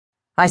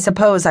I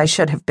suppose I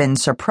should have been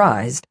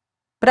surprised,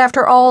 but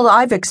after all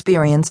I've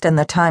experienced in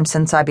the time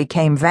since I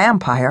became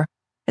vampire,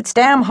 it's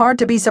damn hard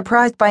to be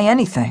surprised by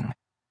anything.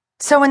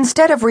 So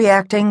instead of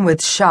reacting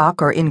with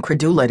shock or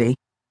incredulity,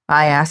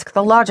 I ask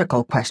the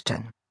logical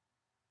question.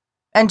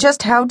 And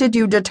just how did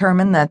you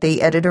determine that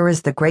the editor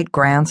is the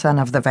great-grandson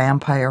of the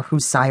vampire who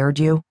sired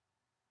you?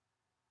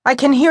 I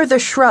can hear the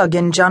shrug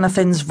in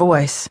Jonathan's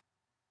voice.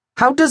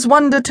 How does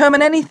one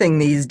determine anything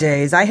these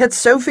days? I had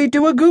Sophie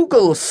do a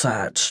Google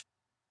search.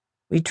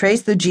 We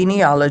traced the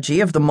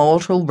genealogy of the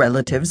mortal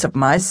relatives of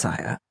my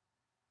sire.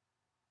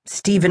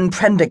 Stephen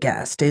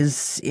Prendergast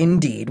is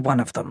indeed one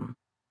of them.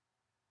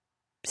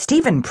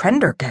 Stephen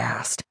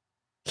Prendergast?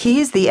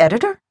 He's the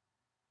editor?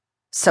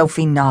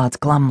 Sophie nods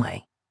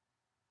glumly.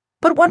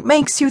 But what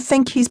makes you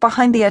think he's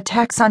behind the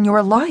attacks on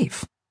your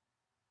life?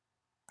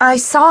 I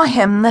saw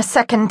him the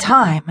second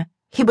time.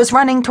 He was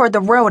running toward the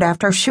road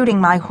after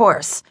shooting my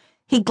horse.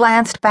 He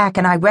glanced back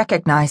and I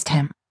recognized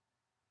him.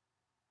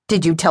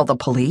 Did you tell the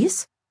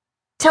police?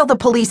 Tell the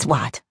police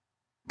what?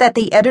 That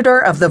the editor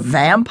of the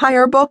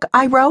vampire book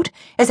I wrote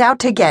is out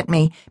to get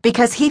me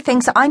because he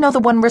thinks I know the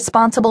one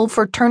responsible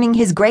for turning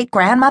his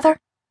great-grandmother?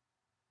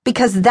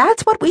 Because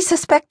that's what we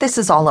suspect this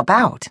is all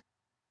about.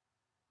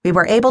 We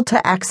were able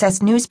to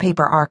access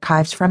newspaper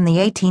archives from the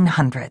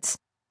 1800s.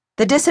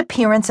 The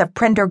disappearance of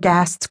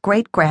Prendergast's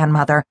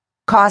great-grandmother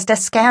caused a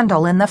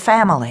scandal in the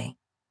family.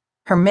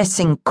 Her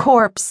missing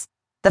corpse,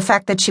 the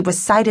fact that she was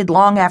sighted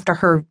long after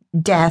her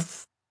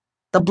death,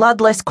 the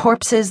bloodless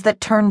corpses that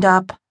turned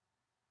up.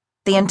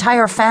 The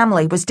entire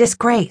family was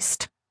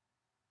disgraced.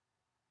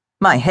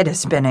 My head is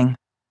spinning.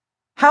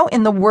 How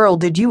in the world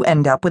did you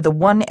end up with the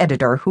one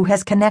editor who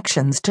has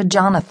connections to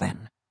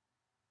Jonathan?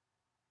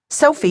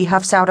 Sophie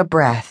huffs out a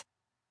breath.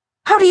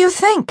 How do you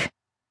think?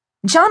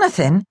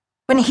 Jonathan,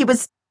 when he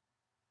was...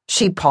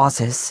 She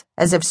pauses,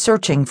 as if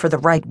searching for the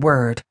right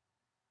word.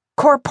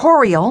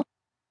 Corporeal,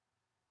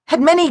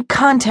 had many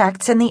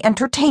contacts in the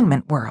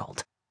entertainment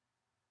world.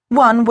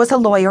 One was a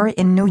lawyer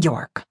in New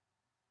York.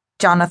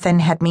 Jonathan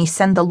had me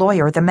send the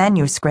lawyer the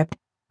manuscript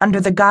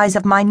under the guise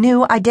of my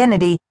new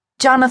identity,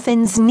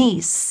 Jonathan's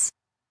niece.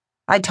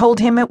 I told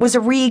him it was a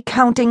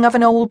recounting of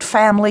an old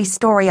family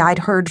story I'd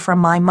heard from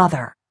my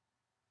mother.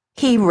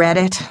 He read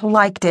it,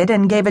 liked it,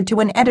 and gave it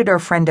to an editor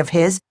friend of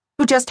his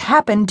who just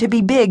happened to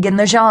be big in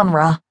the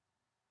genre.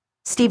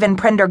 Stephen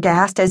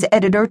Prendergast is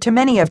editor to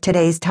many of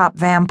today's top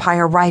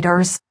vampire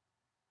writers.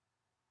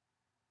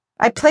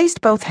 I placed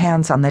both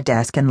hands on the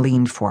desk and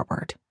leaned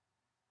forward.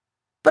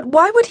 But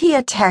why would he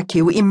attack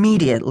you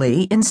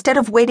immediately instead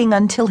of waiting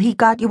until he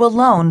got you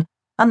alone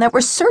on that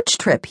research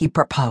trip he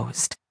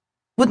proposed?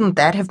 Wouldn't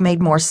that have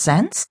made more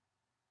sense?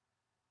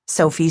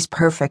 Sophie's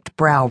perfect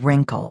brow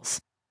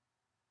wrinkles.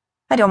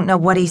 I don't know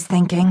what he's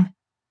thinking.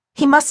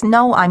 He must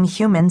know I'm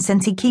human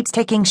since he keeps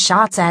taking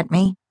shots at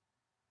me.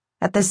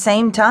 At the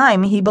same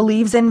time, he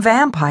believes in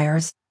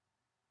vampires.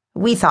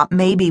 We thought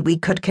maybe we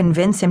could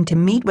convince him to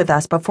meet with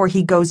us before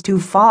he goes too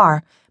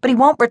far, but he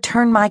won't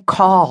return my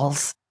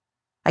calls.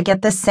 I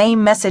get the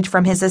same message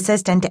from his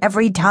assistant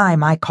every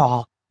time I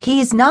call.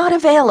 He's not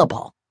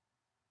available.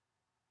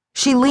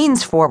 She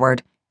leans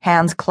forward,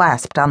 hands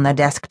clasped on the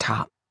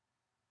desktop.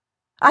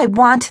 I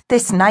want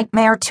this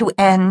nightmare to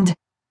end.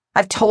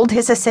 I've told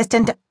his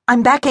assistant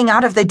I'm backing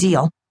out of the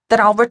deal,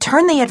 that I'll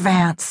return the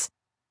advance.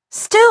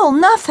 Still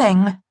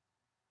nothing.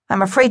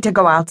 I'm afraid to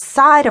go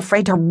outside,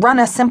 afraid to run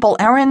a simple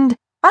errand.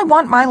 I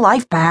want my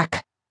life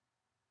back.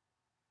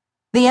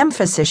 The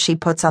emphasis she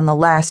puts on the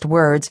last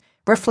words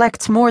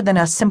reflects more than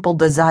a simple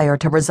desire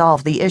to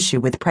resolve the issue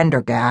with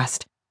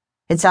Prendergast.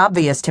 It's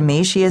obvious to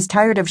me she is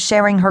tired of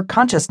sharing her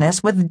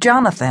consciousness with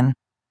Jonathan.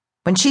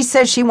 When she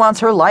says she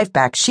wants her life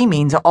back, she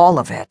means all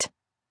of it.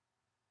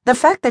 The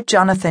fact that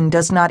Jonathan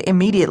does not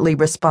immediately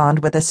respond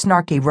with a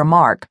snarky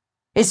remark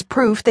is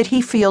proof that he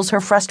feels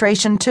her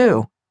frustration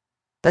too.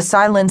 The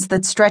silence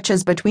that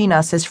stretches between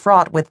us is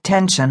fraught with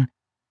tension.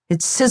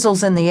 It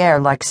sizzles in the air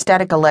like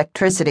static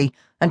electricity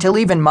until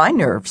even my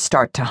nerves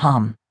start to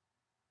hum.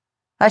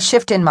 I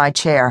shift in my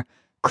chair,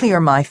 clear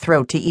my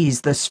throat to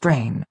ease the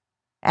strain.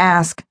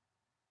 Ask,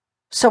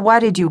 so why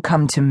did you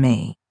come to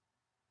me?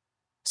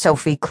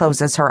 Sophie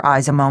closes her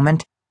eyes a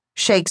moment,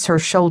 shakes her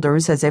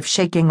shoulders as if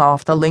shaking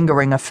off the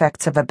lingering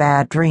effects of a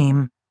bad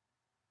dream.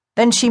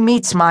 Then she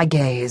meets my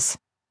gaze.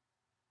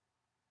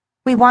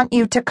 We want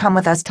you to come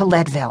with us to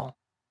Leadville.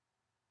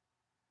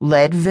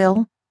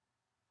 Leadville?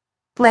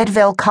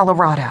 Leadville,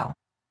 Colorado,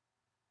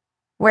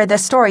 where the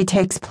story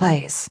takes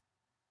place.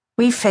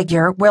 We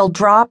figure we'll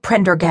draw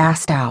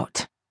Prendergast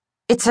out.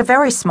 It's a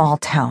very small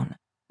town,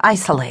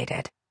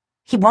 isolated.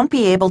 He won't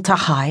be able to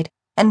hide,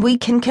 and we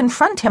can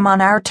confront him on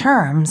our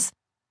terms,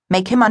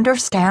 make him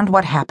understand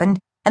what happened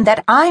and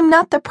that I'm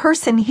not the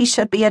person he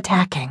should be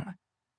attacking.